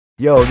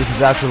Yo, this is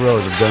Axl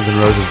Rose of Guns N'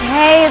 Roses.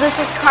 Hey, this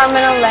is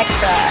Carmen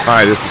Electra.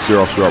 Hi, this is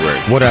Daryl Strawberry.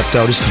 What up,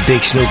 though? This is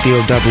Big Snoop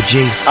Double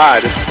G.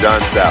 Hi, this is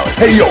John Sally.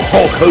 Hey, yo,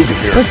 Hulk Hogan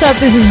here. What's up?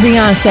 This is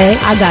Beyonce.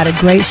 I got a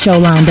great show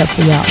lined up for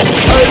y'all.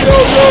 Hey,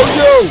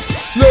 yo.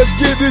 Let's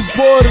get this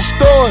party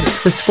started.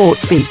 The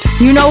Sports Beat.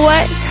 You know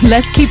what?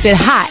 Let's keep it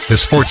hot. The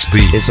Sports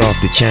Beat. It's off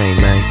the chain,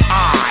 man.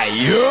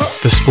 Yeah.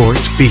 The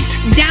Sports Beat.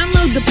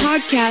 Download the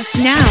podcast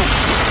now.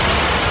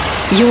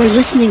 You're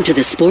listening to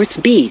The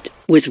Sports Beat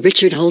with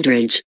Richard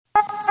Holdridge.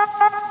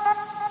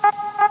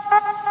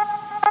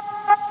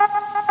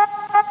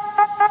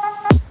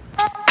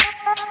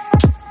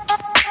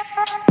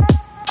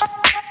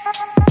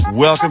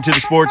 Welcome to the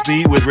Sports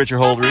Beat with Richard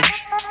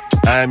Holdridge.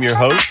 I'm your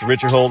host,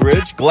 Richard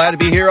Holdridge. Glad to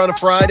be here on a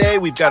Friday.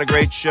 We've got a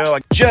great show.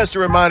 Just a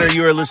reminder,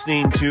 you are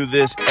listening to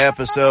this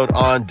episode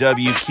on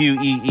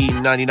WQEE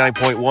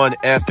 99.1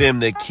 FM.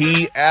 The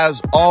Key,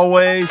 as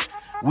always,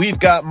 we've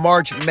got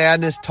March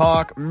Madness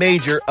talk,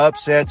 major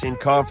upsets in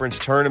conference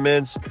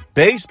tournaments.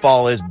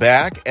 Baseball is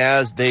back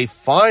as they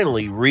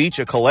finally reach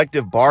a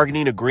collective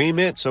bargaining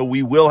agreement, so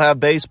we will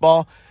have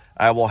baseball.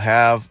 I will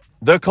have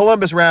the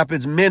Columbus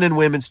Rapids men and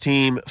women's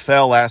team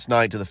fell last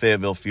night to the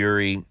Fayetteville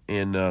Fury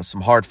in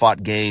some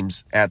hard-fought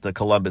games at the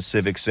Columbus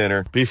Civic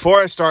Center.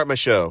 Before I start my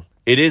show,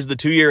 it is the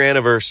 2-year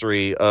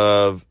anniversary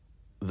of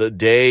the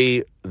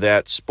day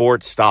that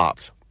sports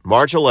stopped,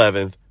 March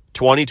 11th,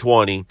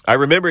 2020. I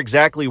remember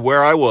exactly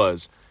where I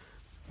was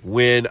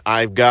when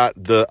I got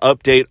the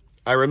update.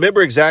 I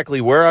remember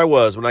exactly where I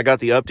was when I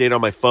got the update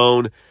on my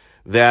phone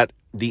that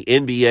the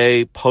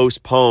NBA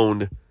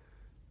postponed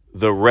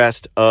the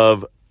rest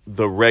of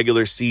the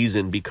regular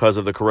season because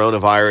of the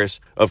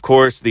coronavirus. Of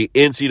course, the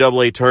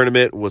NCAA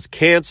tournament was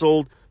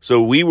canceled,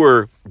 so we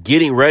were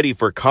getting ready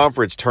for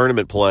conference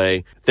tournament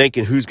play,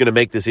 thinking who's going to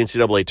make this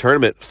NCAA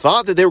tournament.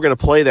 Thought that they were going to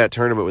play that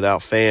tournament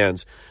without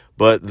fans,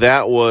 but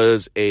that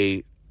was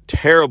a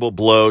terrible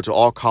blow to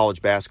all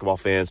college basketball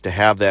fans to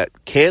have that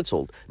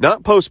canceled.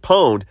 Not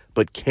postponed,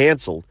 but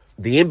canceled.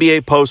 The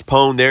NBA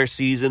postponed their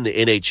season. The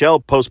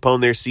NHL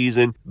postponed their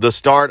season. The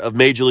start of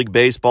Major League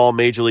Baseball,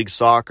 Major League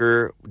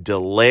Soccer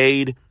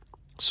delayed.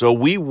 So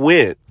we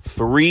went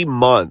 3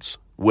 months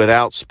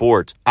without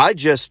sports. I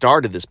just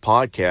started this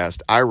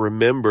podcast. I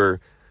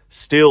remember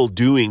still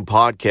doing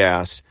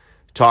podcasts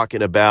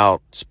talking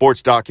about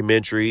sports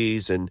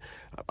documentaries. And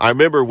I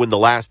remember when The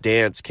Last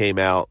Dance came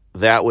out,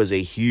 that was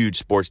a huge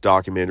sports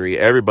documentary.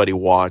 Everybody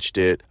watched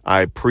it.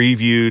 I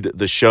previewed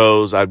the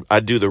shows.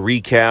 I'd do the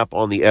recap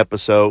on the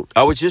episode.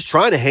 I was just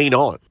trying to hang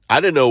on. I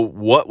didn't know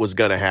what was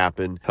going to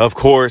happen. Of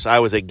course, I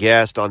was a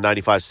guest on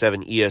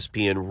 95.7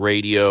 ESPN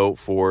radio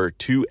for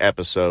 2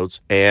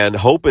 episodes and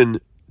hoping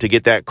to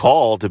get that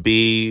call to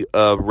be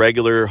a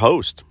regular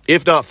host,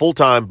 if not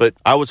full-time, but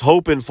I was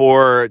hoping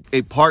for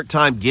a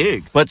part-time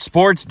gig. But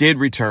sports did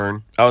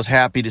return. I was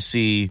happy to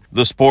see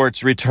the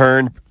sports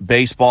return.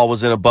 Baseball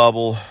was in a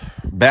bubble.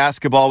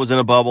 Basketball was in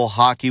a bubble.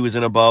 Hockey was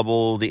in a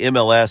bubble. The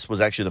MLS was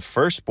actually the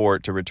first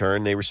sport to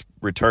return. They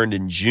returned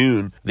in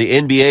June. The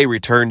NBA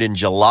returned in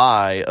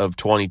July of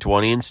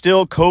 2020, and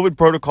still COVID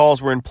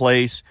protocols were in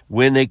place.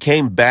 When they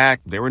came back,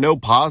 there were no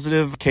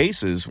positive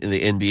cases, and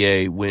the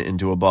NBA went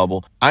into a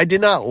bubble. I did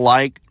not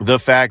like the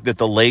fact that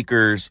the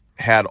Lakers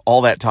had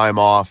all that time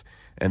off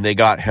and they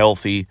got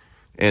healthy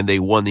and they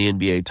won the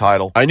NBA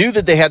title. I knew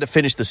that they had to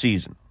finish the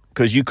season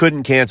because you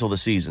couldn't cancel the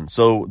season.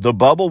 So the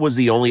bubble was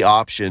the only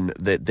option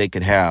that they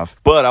could have,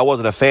 but I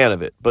wasn't a fan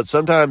of it. But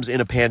sometimes in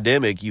a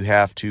pandemic, you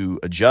have to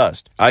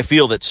adjust. I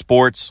feel that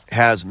sports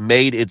has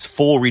made its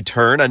full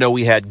return. I know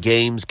we had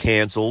games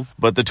canceled,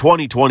 but the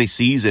 2020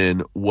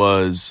 season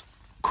was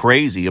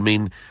crazy. I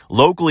mean,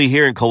 locally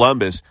here in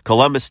Columbus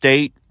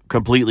State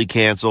completely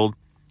canceled.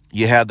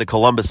 You had the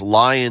Columbus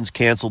Lions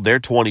canceled their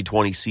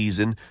 2020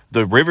 season.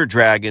 The River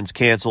Dragons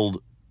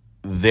canceled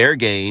their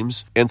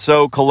games. And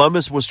so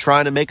Columbus was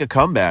trying to make a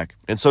comeback.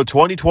 And so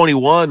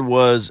 2021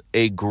 was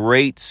a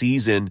great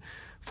season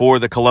for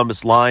the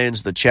Columbus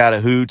Lions. The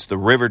Chattahoochee, the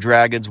River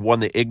Dragons won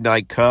the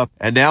Ignite Cup.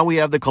 And now we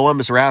have the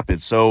Columbus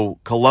Rapids. So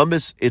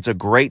Columbus, it's a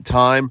great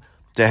time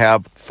to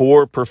have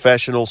 4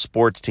 professional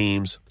sports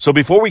teams. So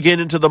before we get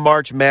into the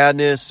March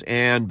Madness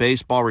and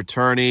baseball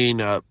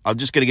returning, I'm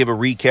just going to give a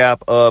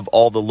recap of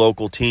all the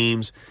local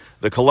teams.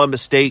 The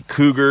Columbus State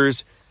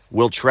Cougars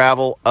will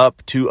travel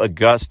up to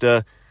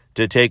Augusta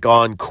to take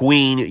on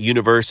Queen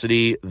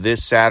University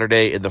this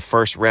Saturday in the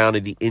first round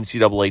of the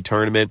NCAA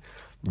tournament.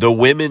 The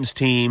women's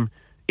team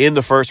in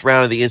the first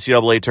round of the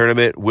NCAA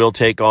tournament will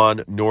take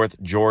on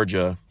North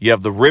Georgia. You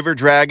have the River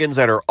Dragons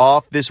that are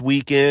off this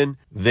weekend.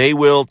 They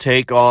will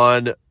take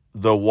on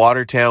the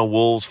Watertown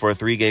Wolves for a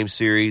 3-game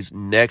series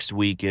next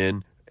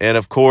weekend. And,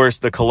 of course,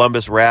 the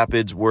Columbus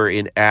Rapids were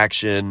in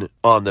action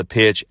on the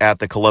pitch at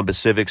the Columbus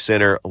Civic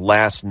Center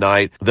last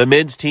night. The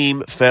men's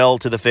team fell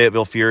to the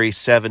Fayetteville Fury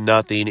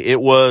 7-0. It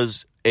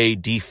was a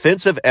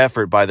defensive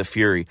effort by the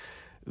Fury.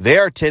 They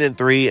are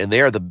 10-3, and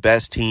they are the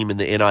best team in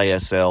the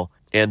NISL.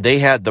 And they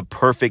had the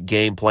perfect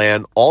game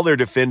plan. All their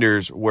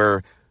defenders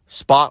were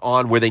spot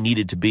on where they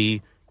needed to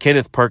be.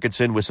 Kenneth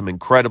Perkinson with some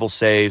incredible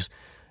saves.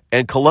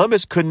 And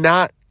Columbus could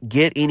not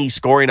get any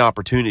scoring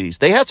opportunities.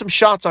 They had some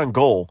shots on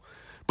goal,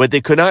 but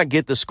they could not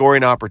get the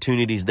scoring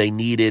opportunities they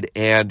needed,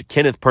 and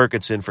Kenneth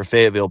Perkinson for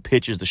Fayetteville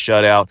pitches the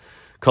shutout.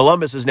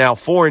 Columbus is now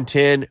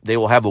 4-10. They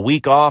will have a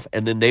week off,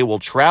 and then they will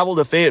travel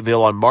to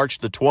Fayetteville on March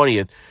the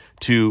 20th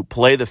to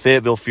play the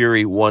Fayetteville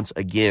Fury once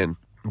again.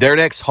 Their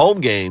next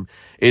home game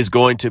is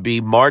going to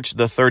be March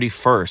the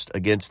 31st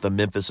against the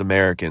Memphis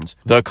Americans.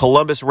 The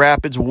Columbus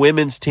Rapids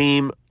women's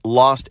team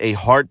lost a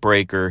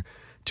heartbreaker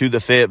to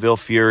the Fayetteville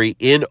Fury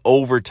in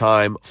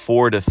overtime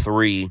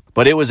 4-3.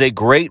 But it was a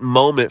great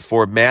moment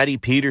for Maddie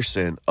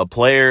Peterson, a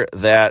player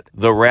that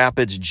the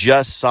Rapids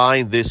just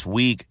signed this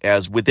week,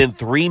 as within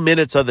 3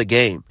 minutes of the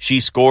game,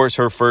 she scores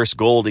her first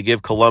goal to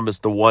give Columbus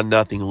the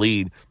 1-0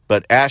 lead.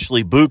 But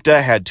Ashley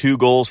Bukta had 2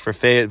 goals for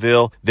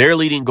Fayetteville. Their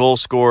leading goal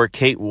scorer,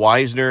 Kate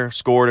Weisner,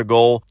 scored a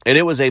goal. And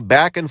it was a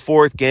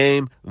back-and-forth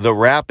game. The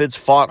Rapids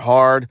fought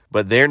hard,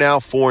 but they're now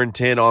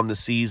 4-10 on the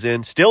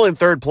season. Still in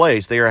third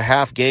place. They are a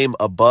half game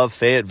above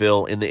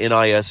Fayetteville in the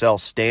NISL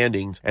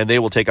standings, and they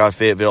will take on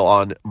Fayetteville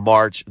on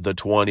March the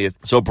 20th.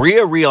 So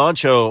Bria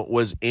Riancho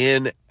was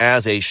in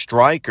as a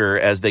striker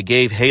as they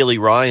gave Haley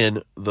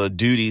Ryan the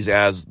duties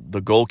as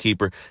the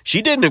goalkeeper.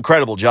 She did an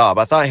incredible job.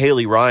 I thought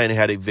Haley Ryan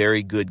had a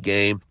very good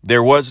game.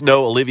 There was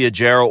no Olivia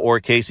Jarrow or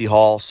Casey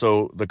Hall,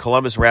 so the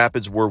Columbus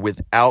Rapids were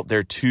without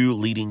their 2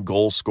 leading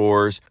goal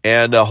scorers.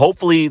 And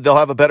hopefully they'll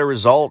have a better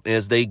result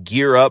as they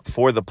gear up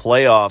for the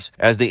playoffs.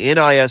 As the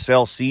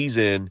NISL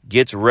season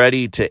gets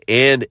ready to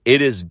end,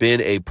 it has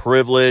been a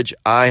privilege.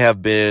 I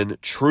have been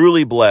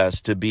truly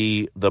blessed to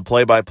be the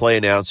play-by-play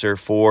announcer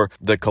for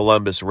the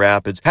Columbus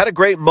Rapids. Had a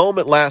great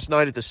moment last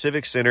night at the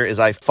Civic Center as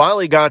I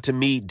finally got to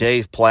meet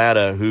Dave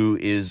Plata, who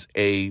is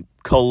a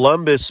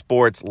Columbus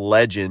sports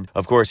legend.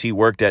 Of course, he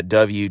worked at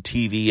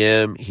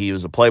WTVM. He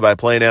was a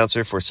play-by-play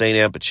announcer for St.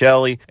 Anne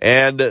Pacelli,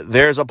 and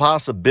there's a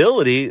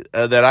possibility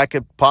that I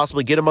could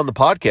possibly get him on the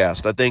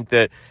podcast. I think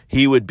that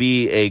he would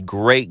be a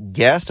great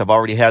guest. I've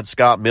already had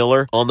Scott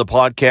Miller on the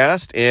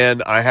podcast,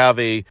 and I have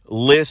a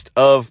list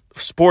of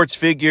sports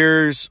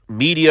figures,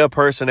 media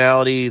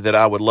personality that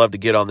I would love to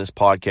get on this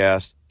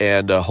podcast.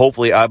 And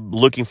hopefully I'm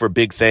looking for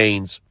big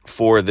things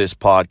for this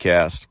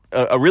podcast.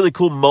 A really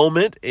cool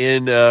moment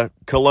in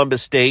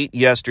Columbus State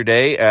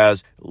yesterday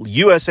as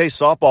USA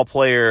softball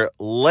player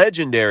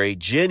legendary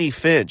Jenny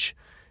Finch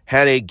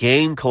had a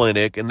game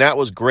clinic, and that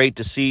was great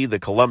to see the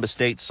Columbus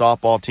State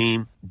softball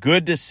team.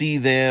 Good to see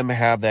them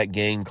have that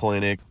game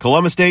clinic.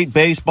 Columbus State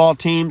baseball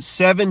team,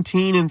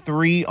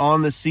 17-3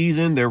 on the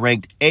season. They're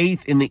ranked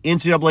 8th in the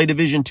NCAA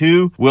Division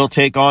II. Will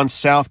take on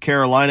South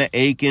Carolina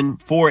Aiken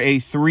for a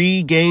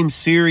 3-game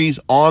series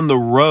on the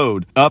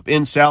road up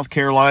in South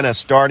Carolina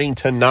starting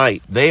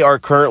tonight. They are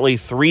currently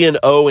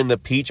 3-0 in the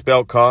Peach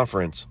Belt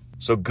Conference.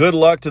 So good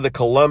luck to the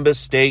Columbus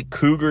State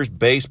Cougars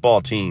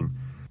baseball team.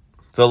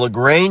 The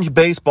LaGrange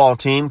baseball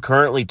team,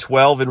 currently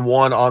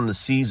 12-1 on the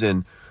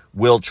season,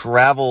 will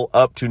travel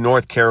up to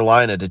North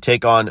Carolina to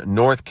take on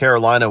North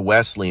Carolina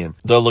Wesleyan.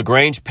 The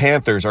LaGrange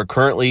Panthers are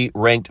currently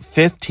ranked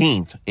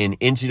 15th in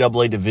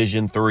NCAA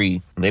Division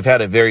III. They've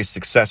had a very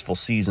successful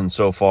season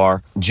so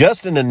far.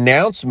 Just an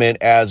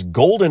announcement as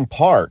Golden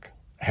Park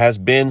has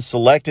been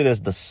selected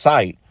as the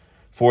site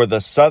for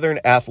the Southern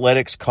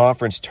Athletics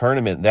Conference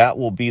Tournament. That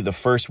will be the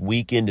first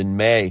weekend in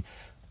May.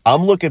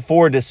 I'm looking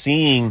forward to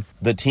seeing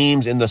the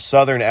teams in the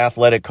Southern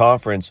Athletic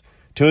Conference,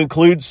 to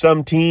include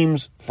some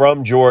teams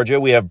from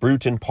Georgia. We have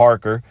Bruton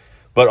Parker,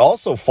 but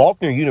also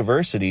Faulkner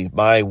University,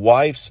 my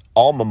wife's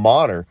alma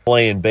mater,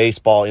 playing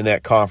baseball in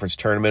that conference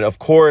tournament. Of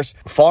course,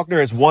 Faulkner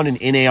has won an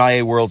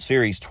NAIA World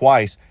Series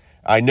twice.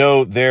 I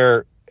know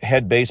their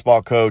head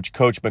baseball coach,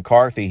 Coach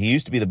McCarthy, he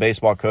used to be the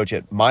baseball coach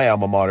at my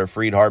alma mater,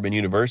 Freed-Hardeman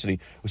University.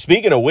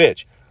 Speaking of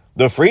which,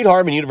 the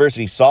Freed-Hardeman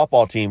University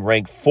softball team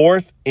ranked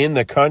 4th in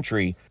the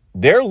country.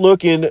 They're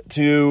looking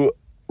to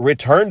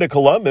return to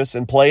Columbus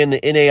and play in the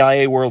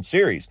NAIA World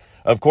Series.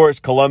 Of course,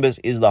 Columbus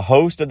is the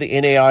host of the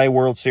NAIA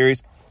World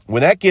Series.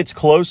 When that gets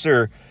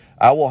closer,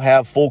 I will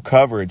have full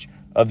coverage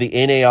of the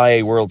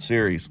NAIA World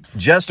Series.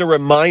 Just a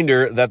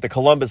reminder that the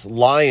Columbus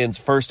Lions'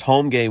 first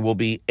home game will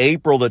be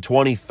April the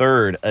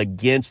 23rd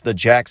against the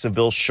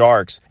Jacksonville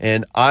Sharks.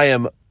 And I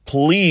am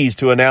pleased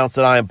to announce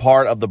that I am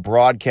part of the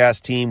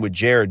broadcast team with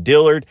Jared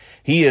Dillard.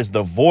 He is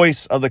the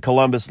voice of the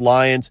Columbus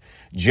Lions.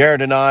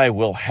 Jared and I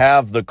will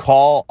have the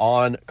call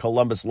on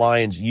Columbus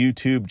Lions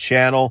YouTube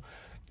channel.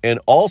 And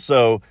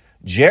also,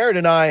 Jared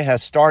and I have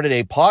started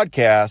a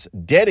podcast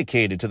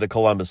dedicated to the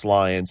Columbus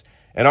Lions.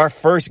 And our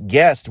first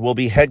guest will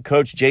be head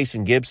coach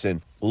Jason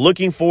Gibson.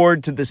 Looking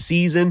forward to the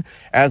season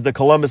as the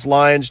Columbus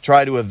Lions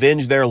try to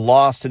avenge their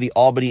loss to the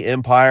Albany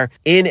Empire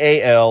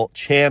NAL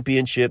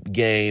championship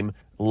game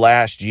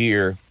last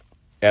year,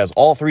 as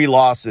all 3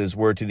 losses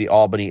were to the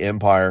Albany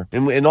Empire.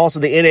 And also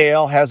the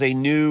NAL has a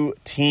new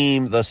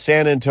team, the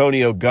San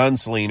Antonio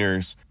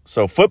Gunslingers.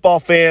 So football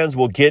fans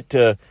will get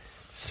to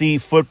see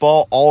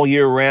football all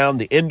year round,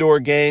 the indoor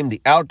game,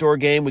 the outdoor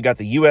game. We got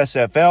the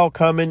USFL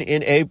coming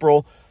in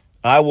April.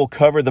 I will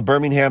cover the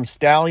Birmingham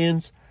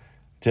Stallions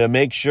to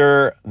make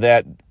sure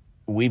that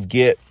we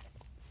get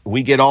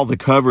all the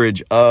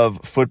coverage of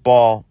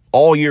football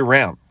all year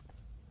round.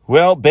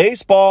 Well,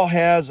 baseball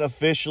has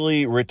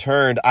officially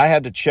returned. I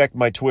had to check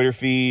my Twitter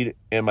feed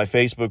and my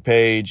Facebook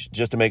page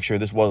just to make sure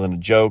this wasn't a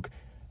joke.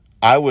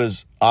 I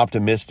was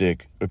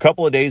optimistic. A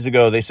couple of days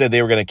ago, they said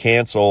they were going to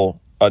cancel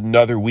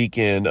another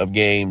weekend of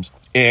games,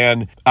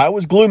 and I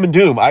was gloom and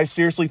doom. I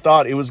seriously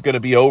thought it was going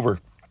to be over,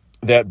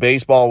 that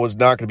baseball was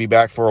not going to be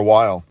back for a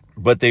while.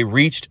 But they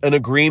reached an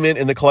agreement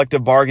in the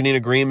collective bargaining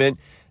agreement,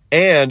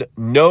 and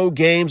no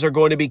games are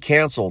going to be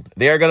canceled.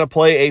 They are going to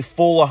play a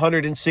full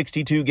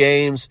 162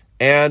 games,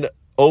 and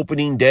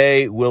opening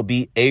day will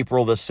be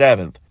April the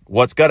 7th.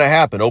 What's going to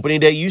happen? Opening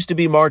day used to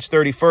be March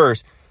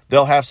 31st.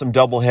 They'll have some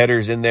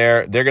doubleheaders in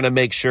there. They're going to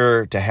make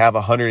sure to have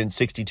a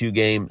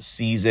 162-game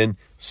season.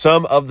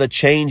 Some of the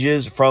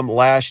changes from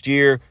last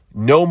year: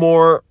 no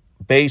more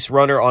base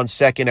runner on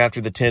second after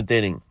the 10th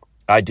inning.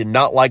 I did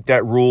not like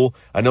that rule.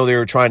 I know they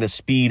were trying to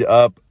speed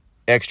up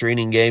extra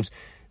inning games.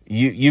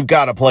 You've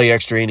got to play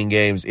extra inning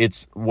games.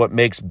 It's what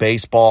makes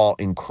baseball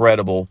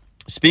incredible.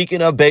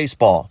 Speaking of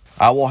baseball,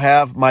 I will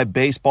have my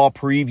baseball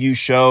preview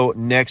show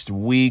next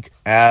week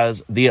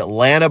as the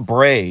Atlanta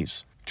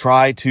Braves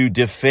try to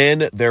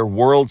defend their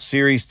World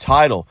Series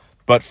title.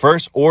 But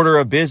first order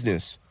of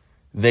business,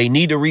 they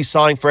need to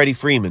re-sign Freddie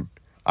Freeman.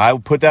 I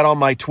will put that on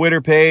my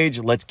Twitter page.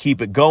 Let's keep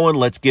it going.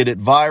 Let's get it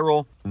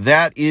viral.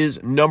 That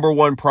is number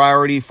one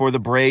priority for the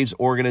Braves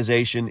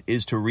organization,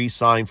 is to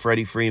re-sign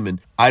Freddie Freeman.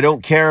 I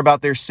don't care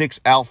about their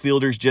 6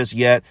 outfielders just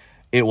yet.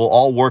 It will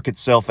all work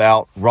itself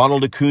out.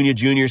 Ronald Acuna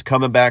Jr. is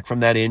coming back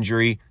from that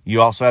injury.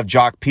 You also have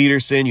Jock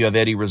Peterson. You have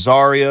Eddie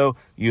Rosario.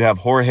 You have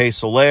Jorge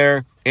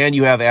Soler. And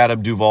you have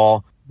Adam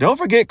Duvall. Don't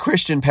forget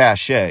Christian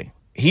Pache.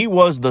 He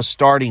was the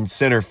starting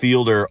center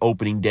fielder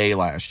opening day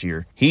last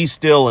year. He's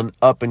still an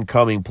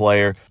up-and-coming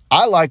player.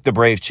 I like the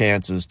Braves'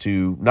 chances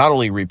to not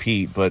only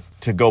repeat, but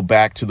to go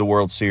back to the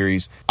World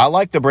Series. I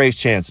like the Braves'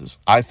 chances.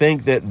 I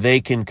think that they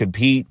can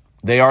compete.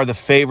 They are the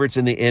favorites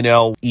in the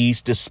NL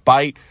East,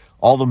 despite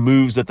all the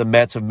moves that the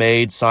Mets have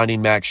made,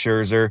 signing Max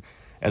Scherzer,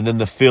 and then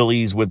the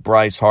Phillies with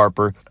Bryce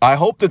Harper. I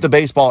hope that the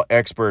baseball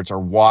experts are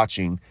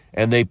watching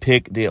and they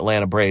pick the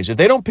Atlanta Braves. If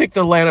they don't pick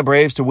the Atlanta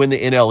Braves to win the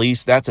NL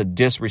East, that's a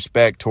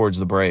disrespect towards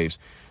the Braves,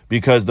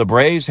 because the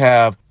Braves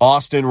have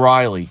Austin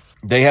Riley.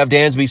 They have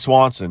Dansby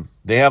Swanson.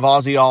 They have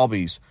Ozzie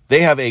Albies.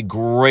 They have a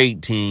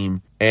great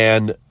team,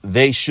 and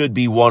they should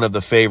be one of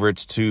the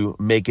favorites to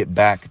make it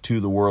back to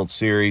the World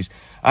Series.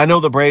 I know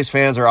the Braves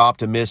fans are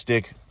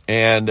optimistic,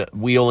 and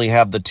we only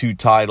have the 2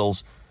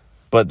 titles,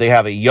 but they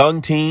have a young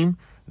team.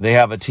 They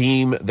have a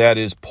team that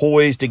is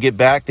poised to get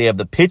back. They have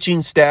the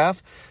pitching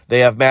staff.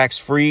 They have Max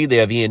Fried. They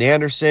have Ian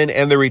Anderson.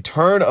 And the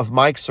return of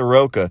Mike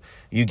Soroka.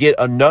 You get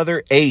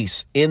another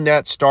ace in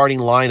that starting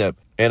lineup,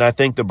 and I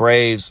think the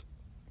Braves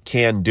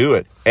can do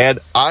it. And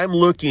I'm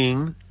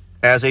looking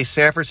as a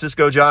San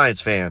Francisco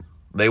Giants fan.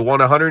 They won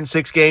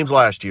 106 games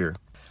last year.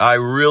 I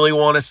really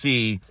want to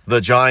see the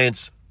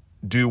Giants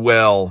do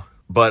well,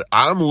 but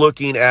I'm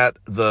looking at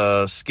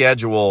the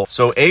schedule.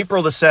 So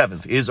April the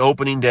 7th is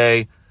opening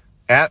day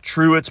at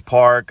Truett's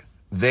Park.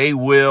 They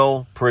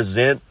will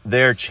present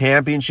their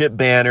championship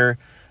banner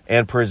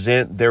and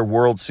present their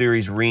World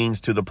Series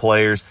rings to the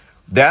players.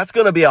 That's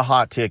going to be a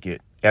hot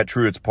ticket at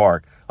Truett's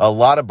Park. A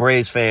lot of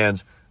Braves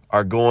fans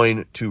are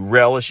going to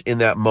relish in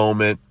that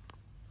moment.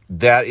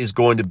 That is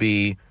going to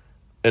be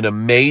an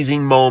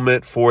amazing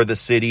moment for the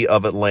city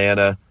of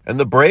Atlanta. And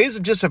the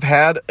Braves have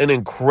had an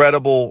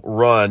incredible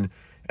run,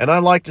 and I'd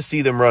like to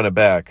see them run it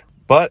back.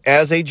 But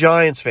as a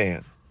Giants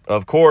fan,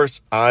 of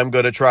course, I'm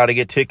going to try to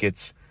get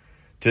tickets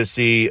to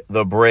see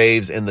the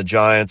Braves and the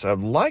Giants. I'd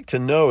like to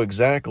know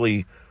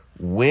exactly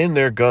when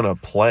they're going to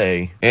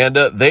play. And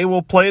they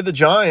will play the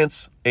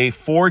Giants a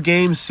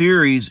 4-game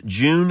series,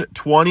 June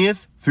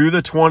 20th through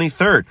the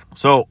 23rd.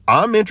 So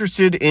I'm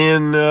interested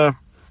in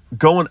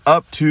going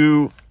up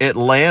to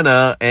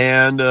Atlanta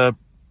and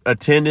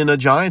attending a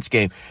Giants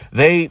game.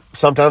 They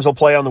sometimes will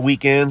play on the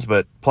weekends,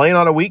 but playing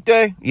on a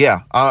weekday,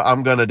 yeah,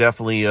 I'm going to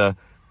definitely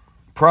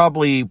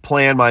probably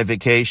plan my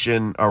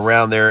vacation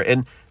around there.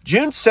 And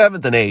June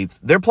 7th and 8th,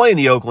 they're playing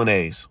the Oakland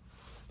A's.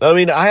 I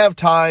mean, I have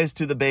ties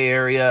to the Bay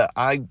Area.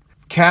 I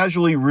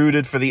casually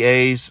rooted for the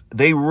A's.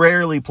 They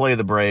rarely play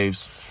the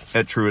Braves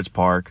at Truett's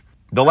Park.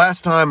 The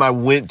last time I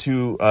went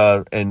to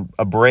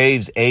a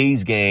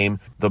Braves-A's game,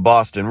 the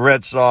Boston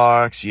Red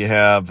Sox, you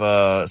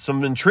have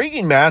some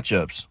intriguing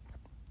matchups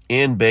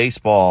in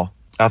baseball.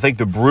 I think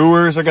the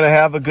Brewers are going to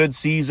have a good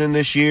season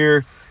this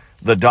year.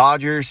 The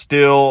Dodgers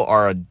still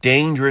are a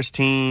dangerous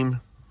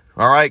team.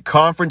 All right,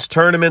 conference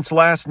tournaments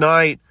last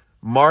night.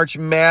 March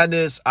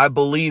Madness, I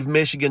believe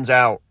Michigan's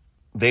out.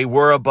 They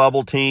were a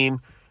bubble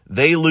team.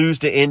 They lose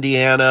to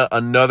Indiana,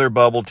 another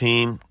bubble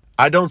team.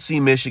 I don't see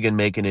Michigan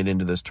making it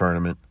into this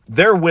tournament.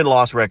 Their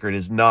win-loss record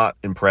is not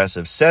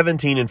impressive,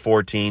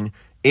 17-14.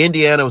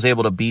 Indiana was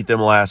able to beat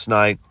them last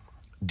night.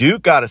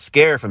 Duke got a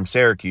scare from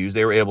Syracuse.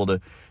 They were able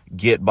to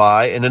get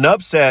by. And an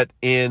upset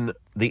in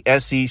the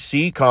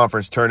SEC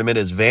conference tournament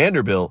as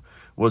Vanderbilt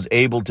was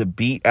able to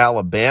beat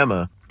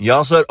Alabama. You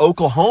also had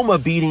Oklahoma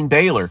beating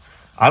Baylor.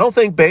 I don't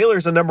think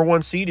Baylor's the number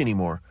 1 seed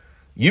anymore.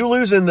 You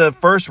lose in the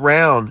first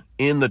round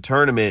in the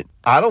tournament,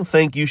 I don't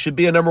think you should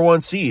be a number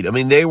 1 seed. I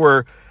mean, they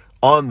were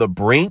on the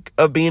brink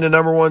of being a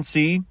number 1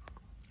 seed.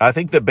 I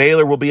think that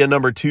Baylor will be a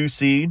number 2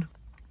 seed.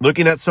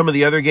 Looking at some of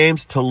the other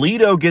games,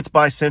 Toledo gets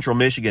by Central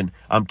Michigan.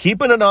 I'm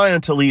keeping an eye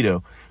on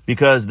Toledo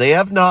because they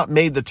have not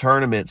made the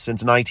tournament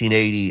since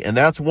 1980, and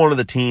that's one of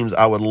the teams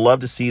I would love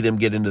to see them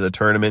get into the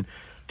tournament.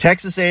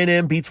 Texas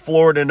A&M beats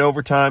Florida in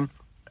overtime.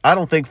 I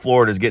don't think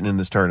Florida is getting in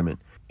this tournament.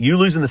 You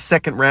lose in the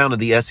second round of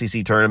the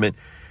SEC tournament,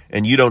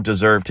 and you don't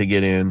deserve to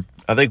get in.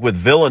 I think with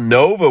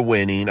Villanova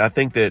winning, I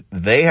think that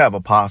they have a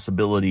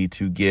possibility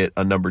to get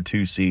a number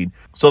 2 seed.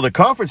 So the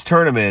conference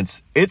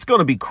tournaments, it's going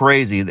to be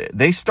crazy.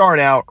 They start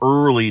out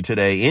early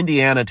today.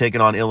 Indiana taking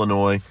on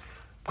Illinois.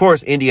 Of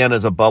course,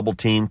 Indiana's a bubble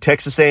team.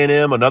 Texas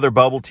A&M, another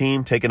bubble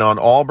team, taking on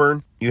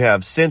Auburn. You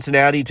have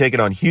Cincinnati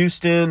taking on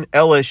Houston.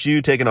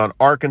 LSU taking on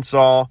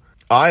Arkansas.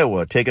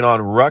 Iowa taking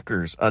on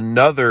Rutgers,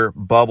 another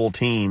bubble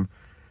team.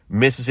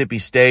 Mississippi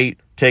State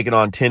taking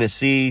on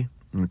Tennessee.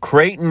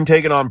 Creighton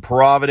taking on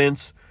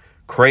Providence.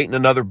 Creighton,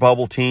 another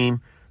bubble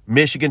team.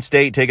 Michigan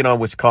State taking on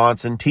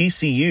Wisconsin.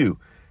 TCU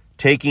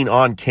taking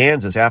on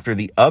Kansas after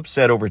the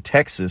upset over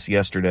Texas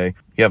yesterday.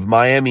 You have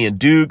Miami and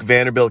Duke,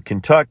 Vanderbilt,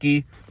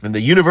 Kentucky, and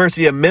the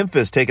University of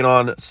Memphis taking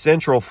on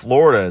Central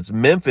Florida. As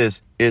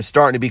Memphis is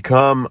starting to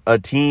become a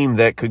team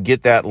that could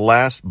get that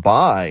last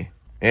bye.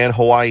 And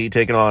Hawaii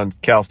taking on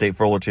Cal State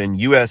Fullerton.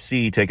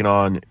 USC taking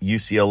on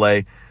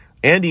UCLA.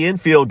 Andy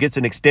Enfield gets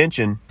an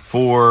extension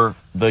for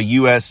the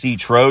USC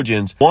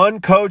Trojans. One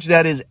coach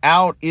that is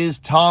out is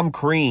Tom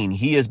Crean.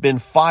 He has been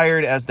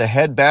fired as the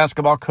head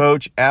basketball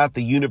coach at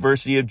the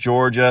University of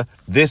Georgia.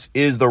 This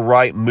is the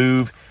right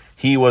move.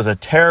 He was a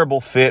terrible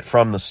fit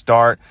from the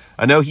start.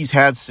 I know he's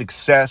had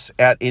success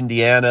at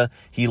Indiana.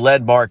 He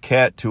led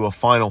Marquette to a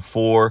Final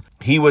Four.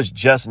 He was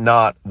just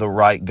not the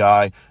right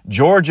guy.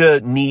 Georgia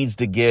needs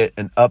to get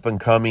an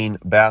up-and-coming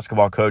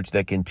basketball coach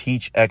that can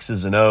teach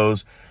X's and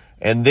O's.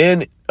 And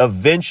then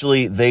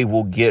eventually they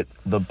will get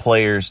the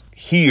players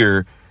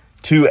here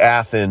to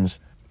Athens.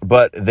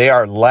 But they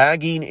are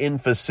lagging in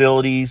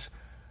facilities.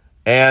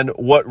 And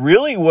what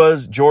really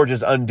was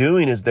Georgia's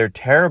undoing is their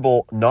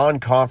terrible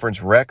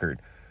non-conference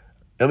record.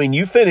 I mean,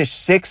 you finished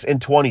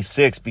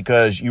 6-26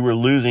 because you were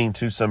losing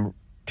to some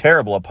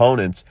terrible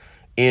opponents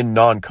in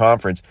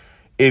non-conference.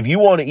 If you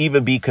want to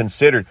even be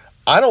considered,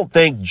 I don't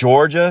think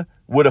Georgia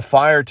would have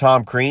fired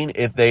Tom Crean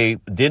if they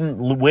didn't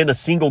win a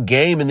single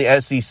game in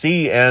the SEC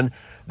and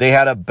they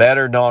had a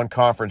better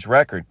non-conference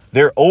record.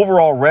 Their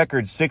overall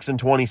record,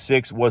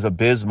 6-26, was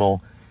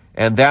abysmal,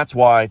 and that's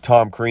why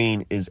Tom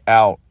Crean is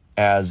out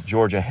as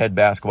Georgia head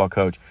basketball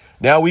coach.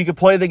 Now we could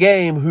play the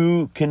game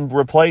who can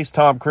replace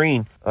Tom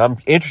Crean. I'm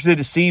interested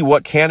to see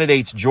what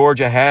candidates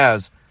Georgia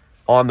has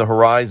on the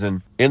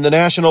horizon. In the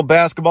National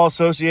Basketball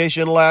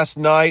Association last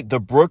night, the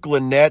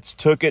Brooklyn Nets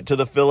took it to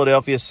the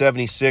Philadelphia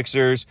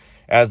 76ers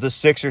as the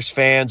Sixers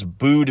fans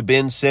booed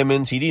Ben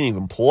Simmons. He didn't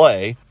even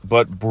play,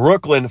 but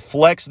Brooklyn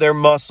flexed their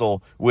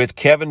muscle with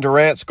Kevin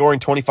Durant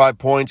scoring 25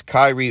 points,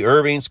 Kyrie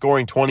Irving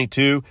scoring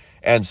 22,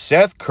 and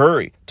Seth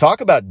Curry.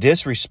 Talk about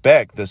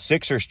disrespect, the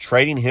Sixers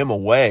trading him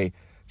away.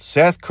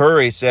 Seth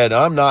Curry said,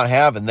 I'm not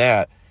having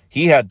that.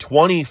 He had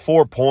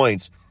 24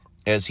 points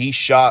as he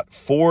shot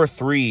 4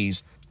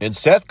 threes. And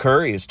Seth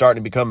Curry is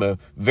starting to become a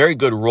very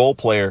good role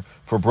player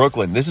for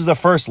Brooklyn. This is the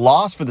first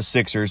loss for the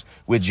Sixers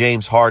with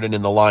James Harden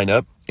in the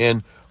lineup.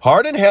 And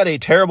Harden had a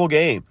terrible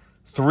game.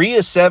 3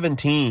 of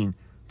 17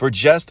 for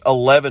just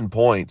 11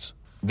 points.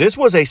 This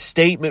was a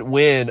statement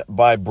win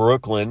by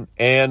Brooklyn.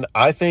 And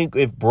I think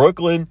if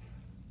Brooklyn,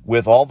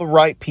 with all the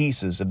right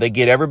pieces, if they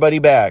get everybody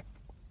back,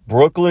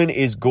 Brooklyn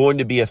is going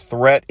to be a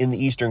threat in the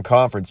Eastern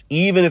Conference,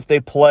 even if they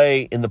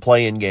play in the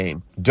play-in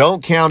game.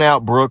 Don't count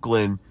out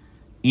Brooklyn,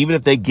 even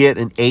if they get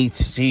an 8th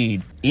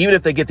seed. Even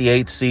if they get the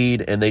 8th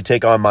seed and they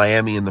take on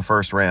Miami in the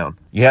first round.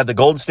 You had the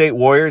Golden State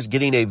Warriors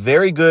getting a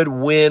very good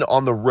win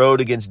on the road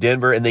against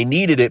Denver, and they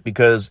needed it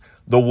because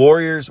the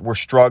Warriors were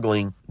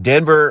struggling.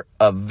 Denver,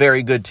 a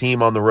very good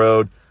team on the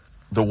road.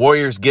 The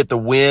Warriors get the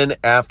win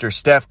after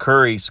Steph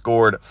Curry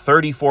scored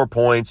 34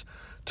 points,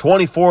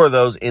 24 of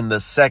those in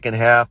the second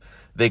half.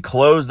 They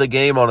closed the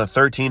game on a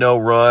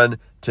 13-0 run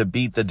to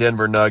beat the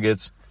Denver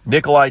Nuggets.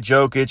 Nikolai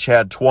Jokic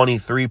had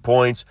 23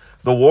 points.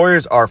 The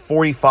Warriors are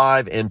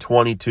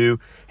 45-22.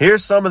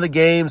 Here's some of the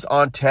games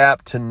on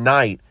tap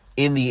tonight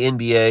in the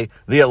NBA.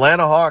 The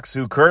Atlanta Hawks,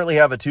 who currently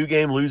have a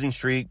 2-game losing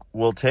streak,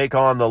 will take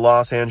on the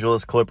Los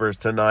Angeles Clippers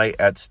tonight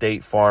at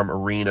State Farm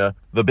Arena.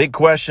 The big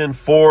question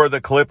for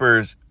the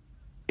Clippers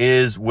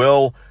is,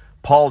 will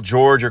Paul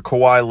George or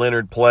Kawhi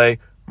Leonard play?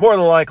 More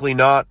than likely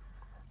not.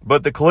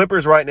 But the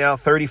Clippers right now,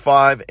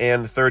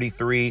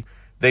 35-33.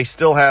 They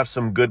still have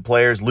some good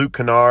players. Luke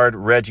Kennard,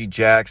 Reggie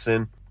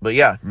Jackson. But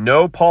yeah,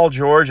 no Paul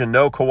George and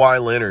no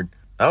Kawhi Leonard.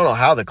 I don't know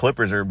how the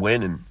Clippers are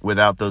winning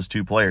without those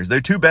two players.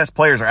 Their two best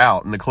players are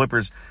out, and the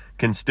Clippers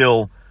can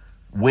still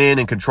win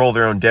and control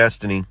their own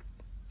destiny.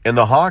 And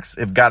the Hawks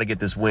have got to get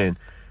this win,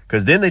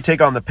 because then they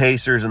take on the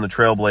Pacers and the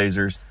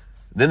Trailblazers.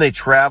 Then they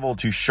travel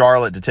to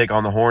Charlotte to take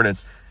on the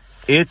Hornets.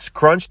 It's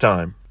crunch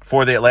time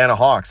for the Atlanta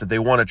Hawks if they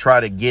want to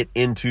try to get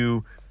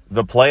into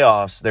the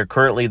playoffs. They're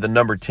currently the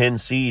number 10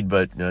 seed,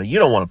 but you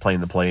don't want to play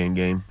in the play-in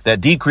game. That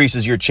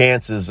decreases your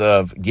chances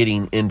of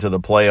getting into the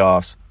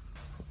playoffs.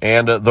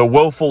 And the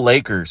woeful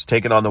Lakers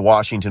taking on the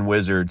Washington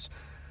Wizards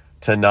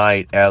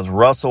tonight as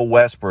Russell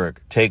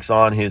Westbrook takes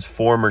on his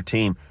former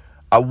team.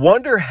 I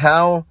wonder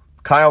how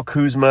Kyle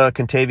Kuzma,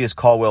 Kentavious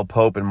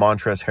Caldwell-Pope, and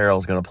Montrezl Harrell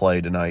is going to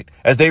play tonight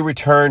as they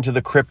return to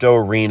the Crypto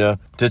Arena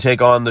to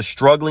take on the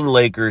struggling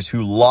Lakers,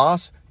 who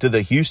lost to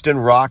the Houston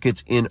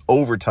Rockets in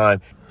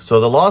overtime.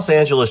 So the Los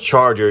Angeles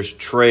Chargers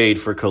trade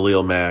for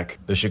Khalil Mack.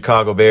 The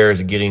Chicago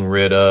Bears are getting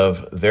rid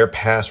of their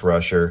pass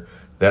rusher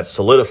that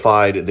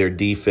solidified their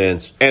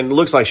defense. And it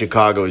looks like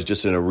Chicago is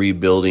just in a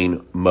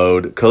rebuilding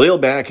mode. Khalil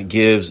Mack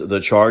gives the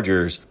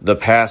Chargers the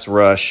pass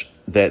rush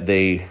that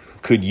they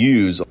could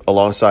use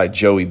alongside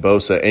Joey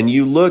Bosa. And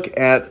you look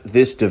at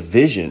this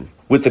division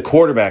with the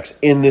quarterbacks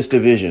in this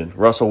division,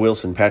 Russell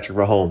Wilson, Patrick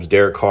Mahomes,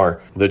 Derek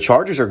Carr. The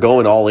Chargers are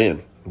going all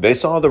in. They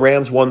saw the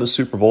Rams won the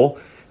Super Bowl.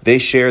 They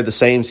share the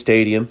same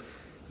stadium.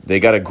 They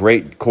got a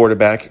great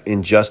quarterback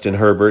in Justin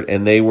Herbert,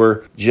 and they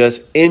were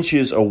just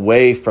inches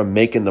away from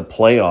making the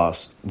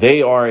playoffs.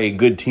 They are a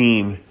good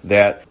team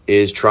that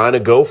is trying to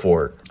go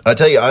for it. I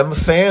tell you, I'm a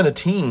fan of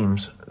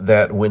teams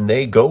that when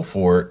they go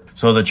for it.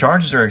 So the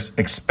Chargers are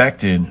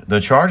expected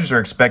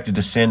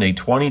to send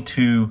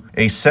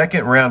a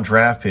second round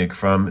draft pick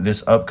from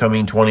this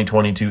upcoming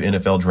 2022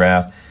 NFL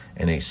draft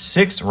and a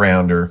sixth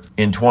rounder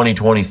in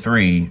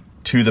 2023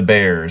 to the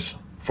Bears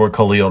for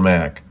Khalil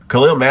Mack.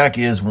 Khalil Mack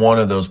is one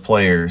of those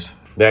players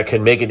that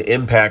can make an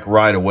impact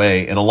right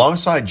away. And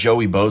alongside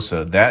Joey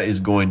Bosa, that is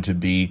going to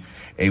be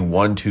a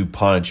 1-2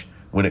 punch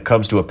when it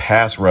comes to a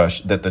pass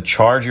rush that the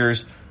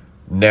Chargers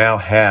now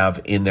have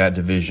in that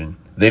division.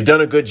 They've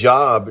done a good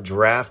job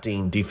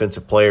drafting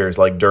defensive players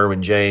like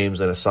Derwin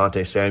James and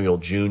Asante Samuel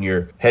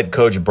Jr. Head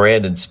coach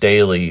Brandon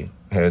Staley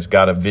has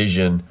got a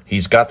vision.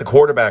 He's got the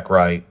quarterback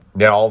right.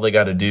 Now all they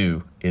got to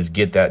do is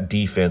get that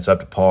defense up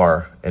to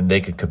par, and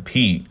they can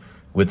compete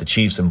with the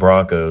Chiefs and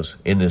Broncos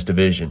in this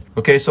division.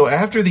 Okay, so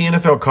after the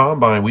NFL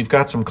Combine, we've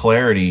got some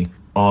clarity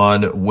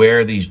on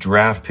where these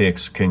draft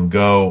picks can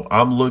go.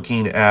 I'm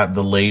looking at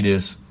the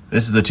latest.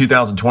 This is the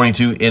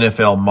 2022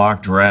 NFL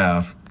mock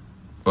draft,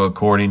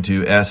 according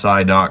to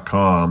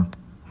SI.com.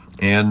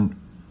 And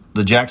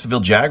the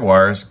Jacksonville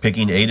Jaguars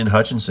picking Aiden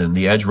Hutchinson,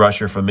 the edge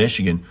rusher from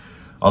Michigan.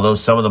 Although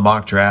some of the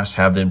mock drafts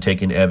have them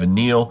taking Evan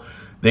Neal,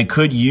 they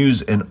could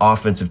use an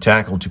offensive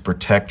tackle to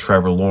protect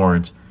Trevor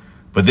Lawrence.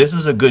 But this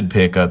is a good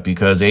pickup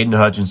because Aiden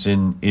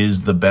Hutchinson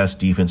is the best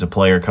defensive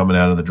player coming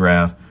out of the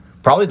draft.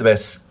 Probably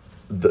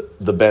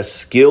the best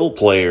skill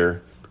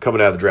player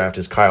coming out of the draft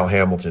is Kyle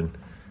Hamilton.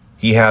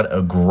 He had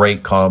a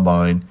great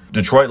combine.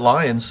 Detroit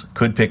Lions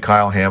could pick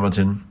Kyle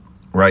Hamilton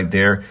right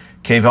there.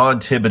 Kayvon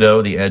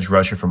Thibodeau, the edge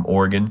rusher from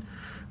Oregon,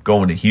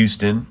 going to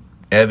Houston.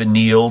 Evan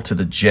Neal to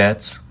the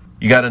Jets.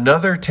 You got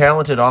another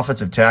talented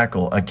offensive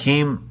tackle,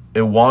 Akeem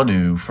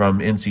Iwanu from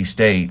NC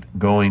State,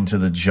 going to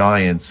the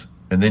Giants.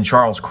 And then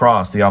Charles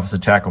Cross, the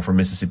offensive tackle from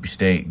Mississippi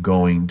State,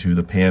 going to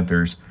the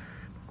Panthers.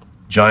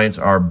 Giants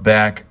are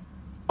back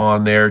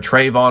on there.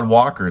 Trayvon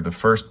Walker, the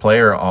first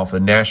player off a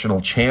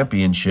national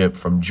championship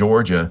from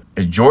Georgia.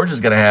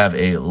 Georgia's going to have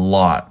a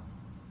lot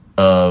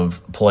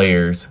of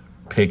players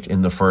picked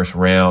in the first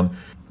round.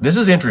 This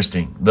is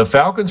interesting. The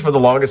Falcons, for the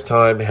longest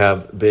time,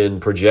 have been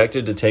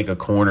projected to take a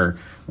corner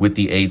with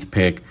the 8th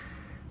pick.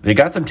 They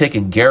got them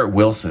taking Garrett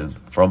Wilson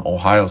from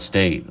Ohio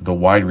State, the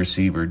wide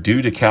receiver,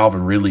 due to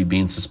Calvin Ridley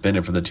being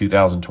suspended for the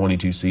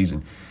 2022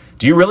 season.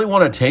 Do you really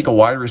want to take a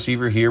wide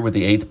receiver here with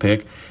the 8th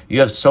pick?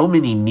 You have so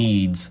many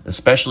needs,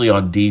 especially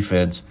on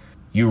defense.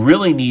 You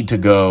really need to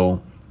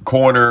go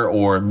corner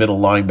or middle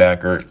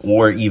linebacker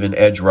or even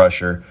edge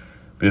rusher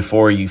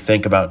before you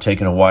think about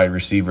taking a wide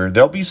receiver.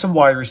 There'll be some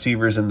wide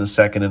receivers in the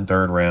 2nd and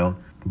 3rd round,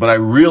 but I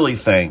really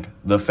think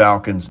the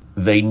Falcons,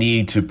 they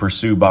need to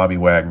pursue Bobby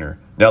Wagner.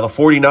 Now, the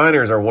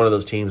 49ers are one of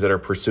those teams that are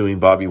pursuing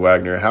Bobby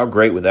Wagner. How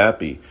great would that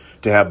be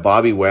to have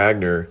Bobby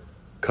Wagner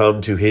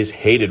come to his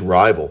hated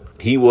rival?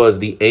 He was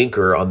the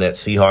anchor on that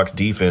Seahawks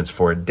defense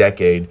for a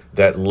decade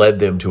that led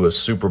them to a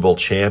Super Bowl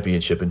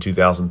championship in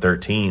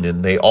 2013,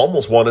 and they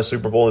almost won a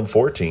Super Bowl in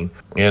 2014.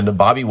 And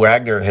Bobby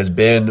Wagner has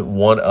been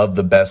one of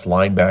the best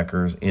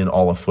linebackers in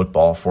all of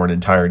football for an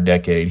entire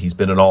decade. He's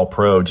been an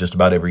all-pro just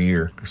about every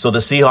year. So the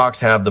Seahawks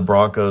have the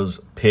Broncos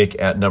pick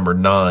at number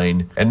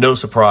 9, and no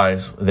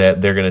surprise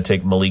that they're going to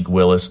take Malik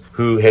Willis,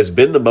 who has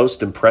been the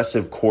most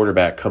impressive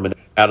quarterback coming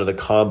out of the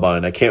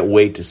Combine. I can't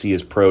wait to see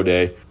his pro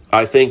day.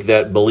 I think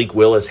that Malik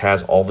Willis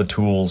has all the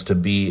tools to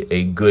be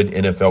a good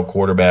NFL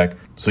quarterback.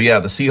 So yeah,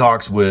 the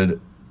Seahawks would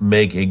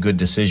make a good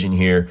decision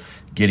here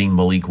getting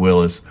Malik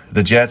Willis.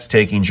 The Jets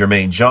taking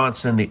Jermaine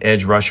Johnson, the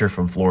edge rusher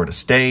from Florida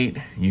State.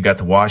 You got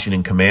the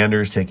Washington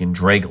Commanders taking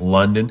Drake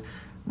London.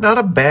 Not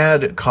a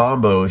bad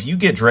combo. If you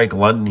get Drake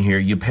London here,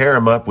 you pair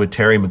him up with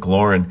Terry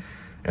McLaurin,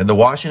 and the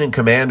Washington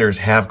Commanders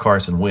have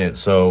Carson Wentz.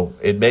 So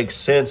it makes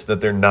sense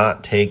that they're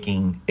not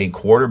taking a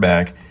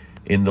quarterback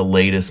in the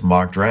latest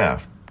mock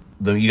draft.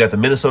 You got the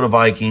Minnesota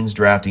Vikings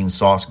drafting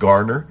Sauce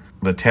Gardner.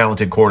 the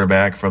talented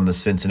quarterback from the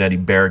Cincinnati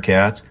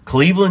Bearcats.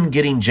 Cleveland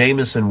getting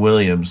Jamison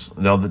Williams.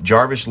 Now, the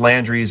Jarvis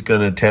Landry is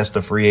going to test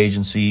the free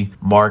agency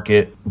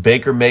market.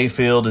 Baker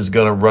Mayfield is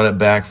going to run it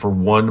back for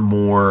one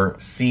more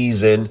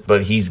season,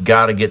 but he's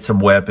got to get some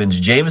weapons.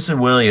 Jamison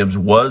Williams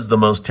was the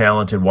most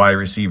talented wide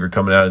receiver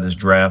coming out of this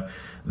draft.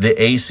 The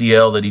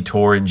ACL that he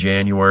tore in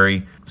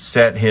January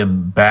set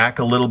him back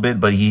a little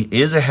bit, but he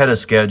is ahead of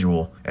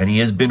schedule, and he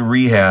has been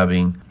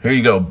rehabbing. Here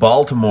you go,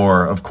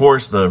 Baltimore. Of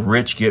course, the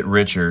rich get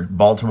richer.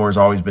 Baltimore's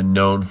always been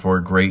known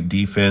for great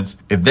defense.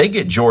 If they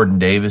get Jordan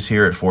Davis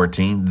here at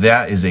 14,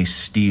 that is a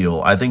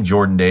steal. I think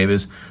Jordan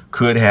Davis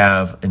could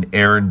have an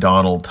Aaron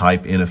Donald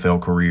type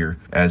NFL career,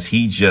 as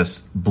he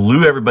just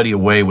blew everybody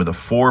away with a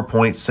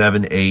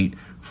 4.78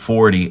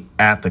 40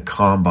 at the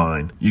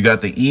combine. You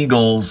got the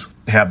Eagles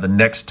have the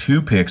next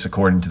 2 picks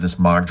according to this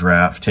mock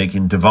draft,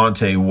 taking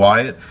Devontae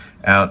Wyatt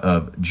out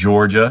of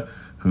Georgia,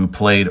 who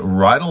played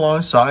right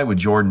alongside with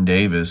Jordan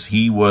Davis.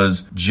 He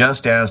was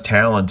just as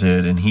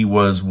talented, and he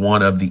was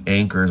one of the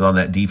anchors on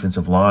that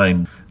defensive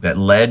line that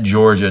led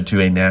Georgia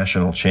to a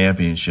national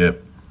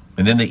championship.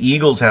 And then the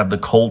Eagles have the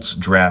Colts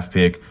draft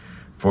pick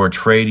for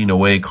trading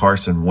away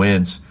Carson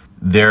Wentz.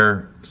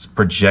 They're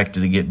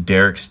projected to get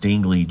Derek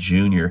Stingley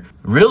Jr.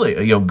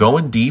 Really,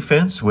 going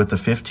defense with the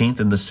 15th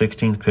and the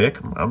 16th pick,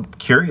 I'm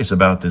curious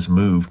about this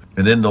move.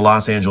 And then the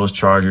Los Angeles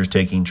Chargers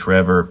taking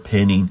Trevor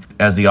Penning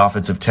as the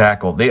offensive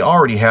tackle. They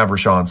already have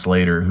Rashawn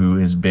Slater, who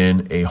has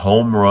been a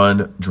home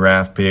run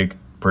draft pick,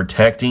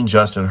 protecting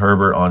Justin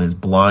Herbert on his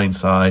blind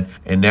side.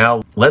 And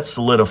now let's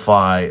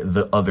solidify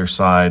the other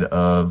side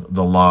of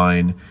the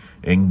line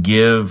and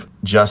give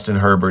Justin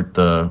Herbert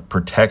the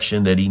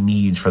protection that he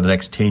needs for the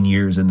next 10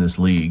 years in this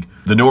league.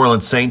 The New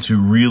Orleans Saints, who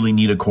really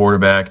need a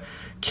quarterback,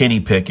 Kenny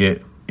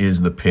Pickett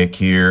is the pick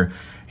here.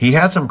 He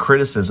had some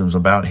criticisms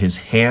about his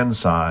hand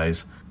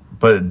size,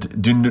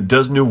 but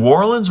does New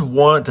Orleans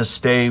want to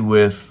stay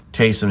with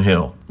Taysom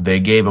Hill? They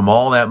gave him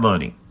all that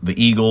money.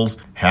 The Eagles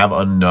have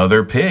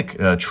another pick,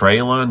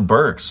 Treylon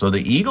Burks. So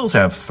the Eagles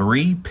have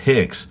 3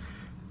 picks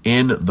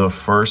in the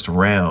first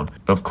round.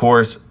 Of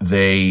course,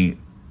 they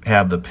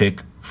have the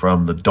pick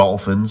from the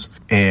Dolphins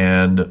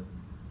and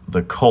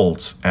the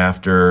Colts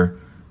after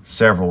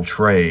several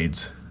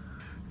trades.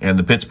 And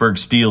the Pittsburgh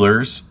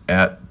Steelers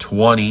at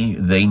 20,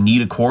 they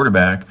need a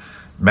quarterback.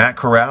 Matt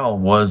Corral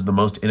was the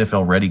most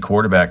NFL-ready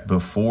quarterback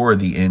before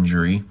the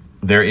injury.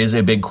 There is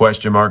a big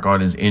question mark on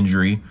his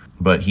injury,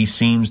 but he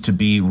seems to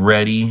be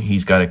ready.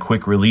 He's got a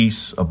quick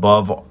release,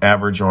 above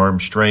average arm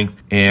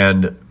strength,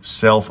 and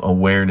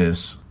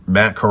self-awareness.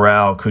 Matt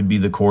Corral could be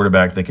the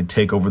quarterback that could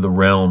take over the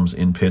realms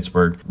in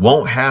Pittsburgh.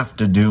 Won't have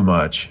to do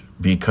much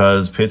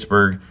because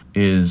Pittsburgh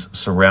is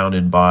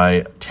surrounded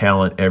by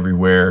talent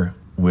everywhere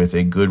with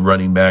a good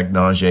running back,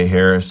 Najee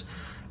Harris,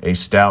 a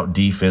stout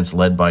defense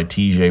led by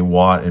TJ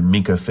Watt and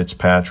Minka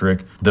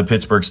Fitzpatrick. The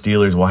Pittsburgh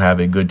Steelers will have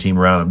a good team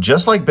around them,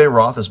 just like Ben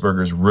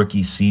Roethlisberger's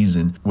rookie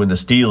season when the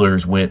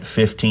Steelers went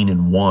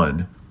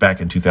 15-1. Back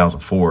in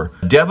 2004.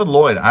 Devin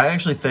Lloyd, I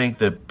actually think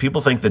that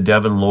people think that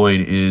Devin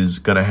Lloyd is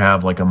going to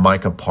have like a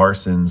Micah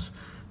Parsons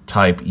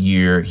type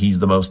year. He's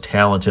the most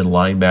talented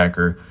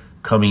linebacker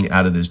coming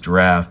out of this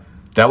draft.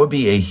 That would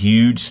be a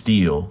huge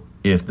steal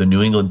if the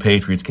New England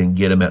Patriots can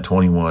get him at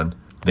 21.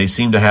 They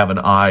seem to have an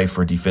eye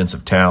for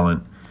defensive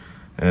talent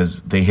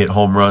as they hit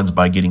home runs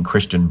by getting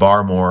Christian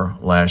Barmore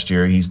last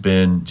year. He's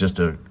been just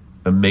an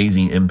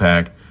amazing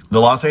impact. The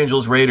Los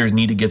Angeles Raiders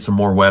need to get some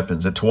more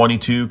weapons. At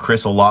 22,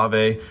 Chris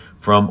Olave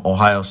from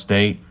Ohio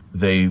State.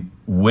 They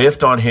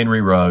whiffed on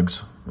Henry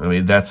Ruggs. I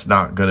mean, that's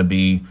not going to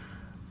be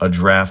a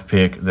draft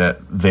pick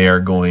that they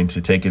are going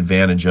to take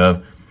advantage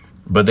of.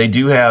 But they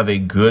do have a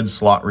good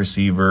slot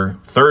receiver,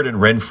 third in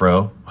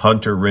Renfro,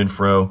 Hunter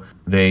Renfro.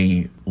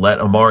 They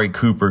let Amari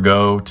Cooper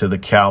go to the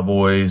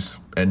Cowboys.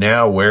 And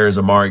now where is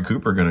Amari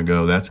Cooper going to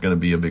go? That's going to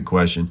be a big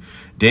question.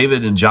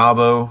 David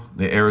Njoku,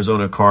 the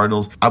Arizona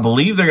Cardinals. I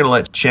believe they're going to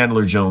let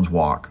Chandler Jones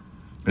walk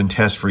and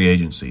test free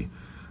agency.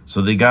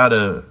 So they got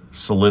to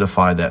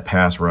solidify that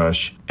pass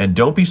rush. And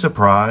don't be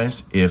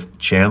surprised if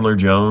Chandler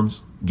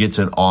Jones gets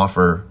an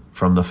offer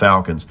from the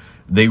Falcons.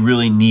 They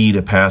really need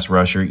a pass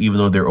rusher, even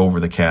though they're over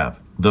the cap.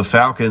 The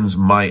Falcons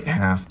might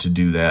have to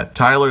do that.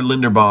 Tyler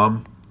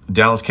Linderbaum,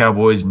 Dallas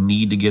Cowboys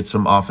need to get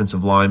some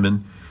offensive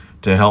linemen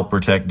to help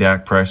protect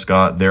Dak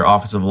Prescott. Their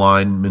offensive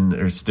linemen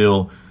are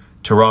still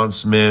Tyron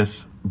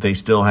Smith. They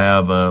still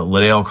have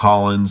Liddell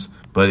Collins,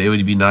 but it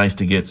would be nice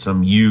to get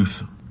some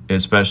youth,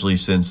 especially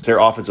since their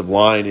offensive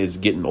line is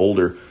getting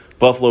older.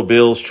 Buffalo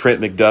Bills,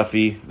 Trent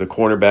McDuffie, the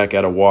cornerback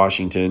out of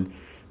Washington.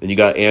 Then you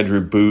got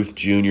Andrew Booth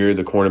Jr.,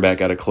 the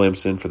cornerback out of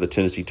Clemson for the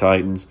Tennessee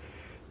Titans.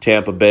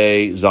 Tampa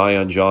Bay,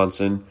 Zion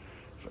Johnson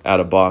out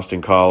of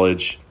Boston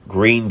College.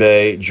 Green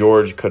Bay,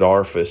 George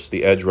Kadarfis,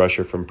 the edge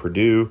rusher from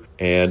Purdue.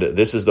 And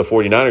this is the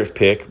 49ers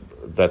pick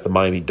that the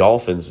Miami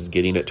Dolphins is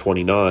getting at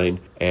 29,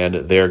 and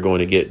they're going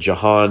to get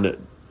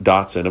Jahan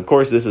Dotson. Of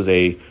course, this is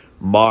a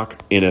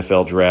mock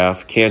NFL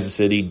draft. Kansas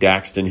City,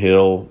 Daxton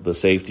Hill, the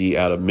safety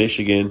out of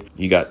Michigan.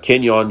 You got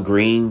Kenyon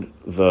Green,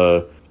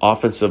 the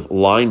offensive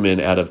lineman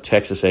out of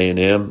Texas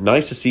A&M.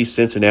 Nice to see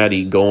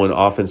Cincinnati going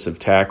offensive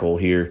tackle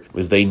here,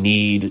 as they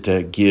need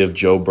to give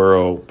Joe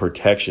Burrow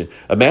protection.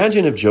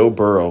 Imagine if Joe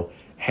Burrow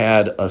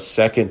had a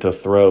second to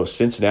throw.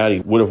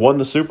 Cincinnati would have won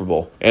the Super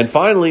Bowl. And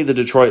finally, the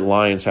Detroit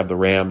Lions have the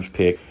Rams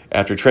pick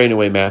after trading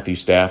away Matthew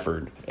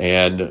Stafford.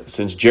 And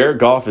since Jared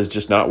Goff is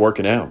just not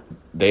working out,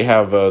 they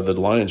have the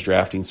Lions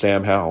drafting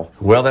Sam Howell.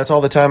 Well, that's all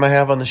the time I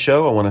have on the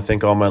show. I want to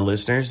thank all my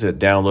listeners that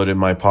downloaded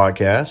my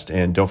podcast.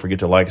 And don't forget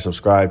to like and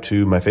subscribe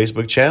to my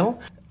Facebook channel.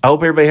 I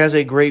hope everybody has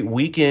a great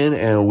weekend,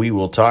 and we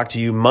will talk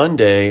to you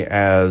Monday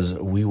as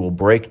we will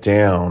break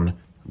down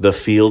the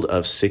field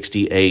of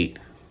 68.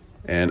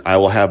 And I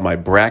will have my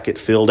bracket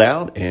filled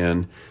out,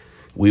 and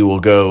we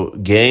will go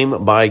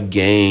game by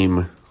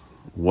game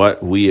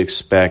what we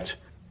expect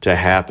to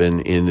happen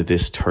in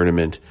this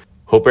tournament.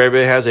 Hope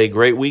everybody has a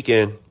great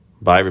weekend.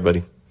 Bye,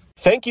 everybody.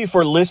 Thank you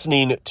for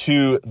listening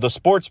to The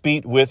Sports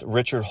Beat with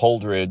Richard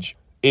Holdridge.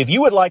 If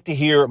you would like to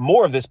hear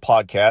more of this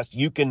podcast,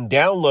 you can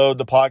download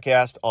the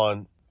podcast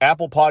on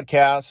Apple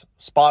Podcasts,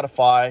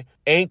 Spotify,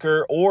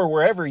 Anchor, or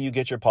wherever you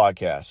get your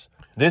podcasts.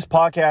 This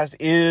podcast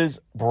is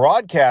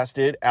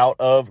broadcasted out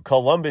of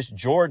Columbus,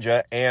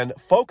 Georgia, and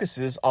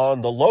focuses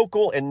on the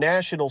local and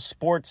national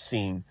sports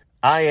scene.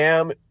 I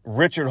am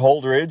Richard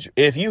Holdridge.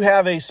 If you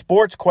have a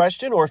sports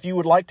question or if you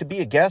would like to be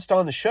a guest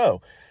on the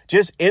show,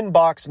 just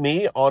inbox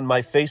me on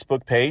my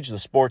Facebook page, The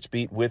Sports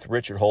Beat with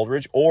Richard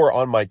Holdridge, or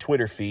on my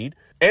Twitter feed.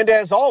 And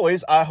as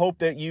always, I hope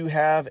that you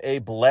have a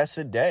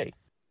blessed day.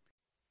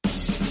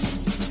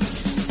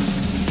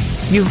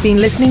 You've been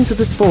listening to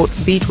The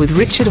Sports Beat with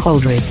Richard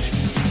Holdridge.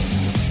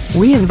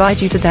 We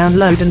invite you to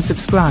download and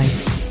subscribe.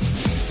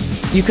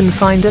 You can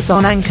find us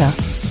on Anchor,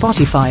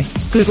 Spotify,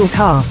 Google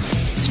Cast,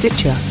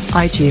 Stitcher,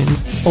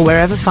 iTunes, or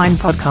wherever fine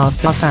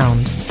podcasts are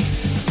found.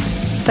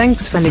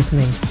 Thanks for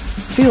listening.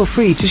 Feel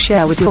free to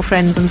share with your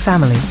friends and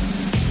family.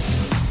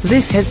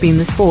 This has been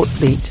The Sports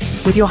Beat,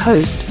 with your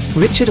host,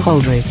 Richard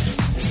Holdridge.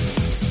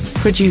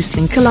 Produced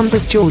in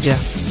Columbus, Georgia.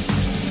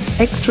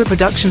 Extra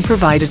production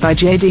provided by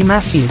J.D.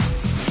 Matthews.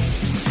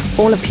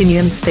 All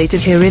opinions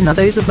stated herein are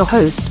those of the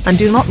host and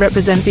do not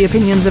represent the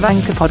opinions of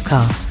Anchor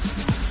Podcasts.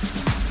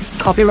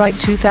 Copyright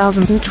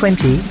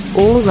 2020,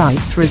 all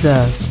rights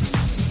reserved.